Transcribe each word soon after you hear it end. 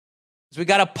We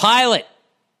got a pilot.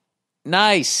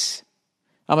 Nice.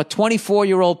 I'm a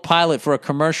 24-year-old pilot for a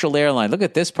commercial airline. Look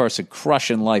at this person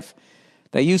crushing life.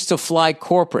 They used to fly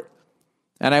corporate.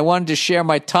 And I wanted to share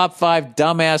my top 5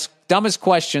 dumbest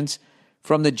questions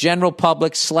from the general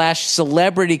public /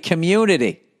 celebrity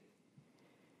community.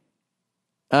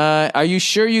 Are you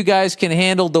sure you guys can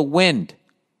handle the wind?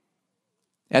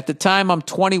 At the time, I'm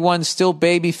 21, still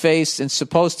baby-faced, and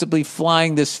supposed to be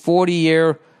flying this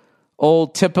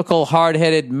 40-year-old typical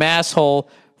hard-headed masshole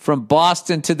from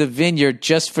Boston to the Vineyard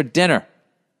just for dinner.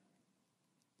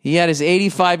 He had his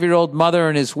 85-year-old mother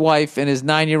and his wife and his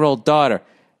 9-year-old daughter.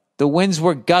 The winds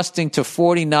were gusting to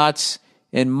 40 knots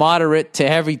and moderate to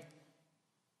heavy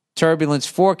turbulence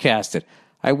forecasted.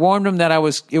 I warned him that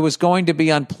it was going to be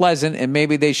unpleasant and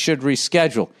maybe they should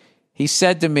reschedule. He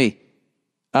said to me,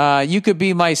 you could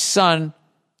be my son.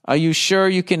 Are you sure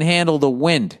you can handle the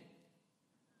wind?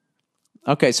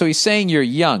 Okay, so he's saying you're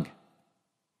young.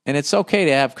 And it's okay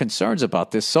to have concerns about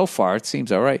this. So far, it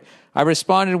seems all right. I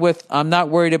responded with, I'm not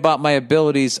worried about my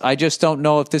abilities. I just don't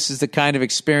know if this is the kind of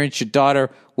experience your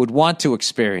daughter would want to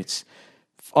experience.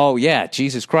 Oh, yeah,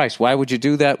 Jesus Christ. Why would you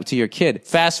do that to your kid?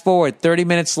 Fast forward 30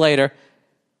 minutes later.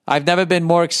 I've never been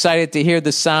more excited to hear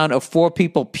the sound of 4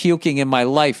 people puking in my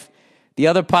life. The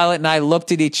other pilot and I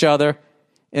looked at each other,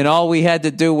 and all we had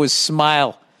to do was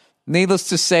smile. Needless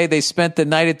to say, they spent the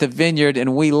night at the Vineyard,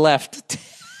 and we left.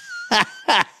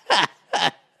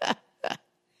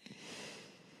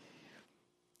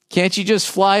 Can't you just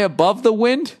fly above the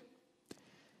wind?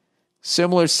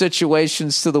 Similar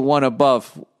situations to the one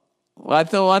above.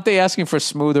 Aren't they asking for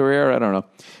smoother air? I don't know.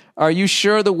 Are you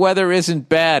sure the weather isn't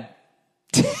bad?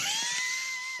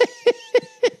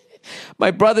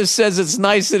 My brother says it's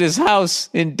nice at his house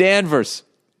in Danvers.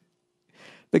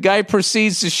 The guy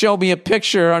proceeds to show me a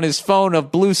picture on his phone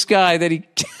of blue sky that he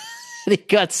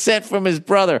got sent from his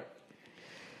brother.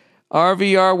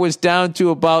 RVR was down to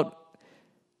about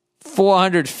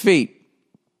 400 feet.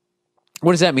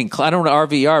 What does that mean? I don't know.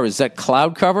 RVR, is that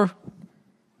cloud cover?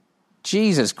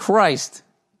 Jesus Christ.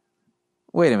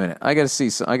 Wait a minute. I got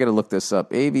to look this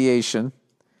up. Aviation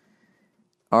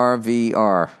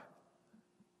RVR.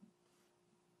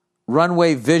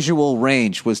 Runway visual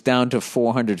range was down to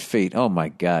 400 feet. Oh my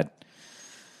God.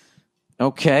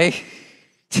 Okay.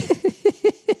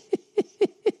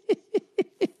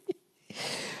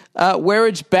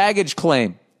 Wearage baggage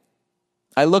claim.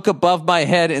 I look above my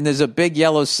head and there's a big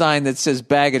yellow sign that says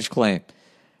baggage claim.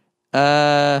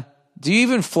 Do you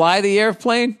even fly the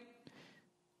airplane?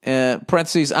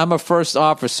 Parentheses, I'm a first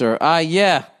officer.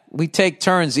 Yeah, we take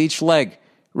turns each leg.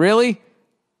 Really?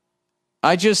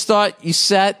 I just thought you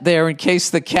sat there in case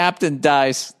the captain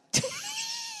dies.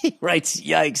 He writes,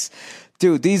 yikes.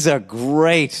 Dude, these are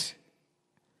great.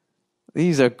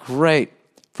 These are great.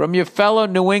 From your fellow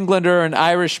New Englander and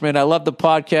Irishman, I love the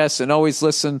podcast and always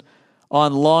listen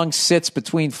on long sits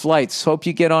between flights. Hope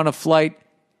you get on a flight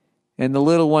and the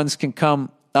little ones can come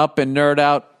up and nerd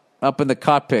out up in the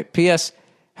cockpit. P.S.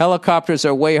 Helicopters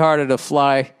are way harder to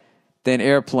fly than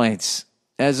airplanes.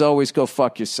 As always, go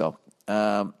fuck yourself.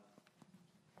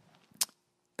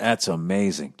 That's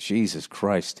amazing. Jesus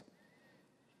Christ.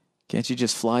 Can't you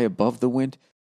just fly above the wind?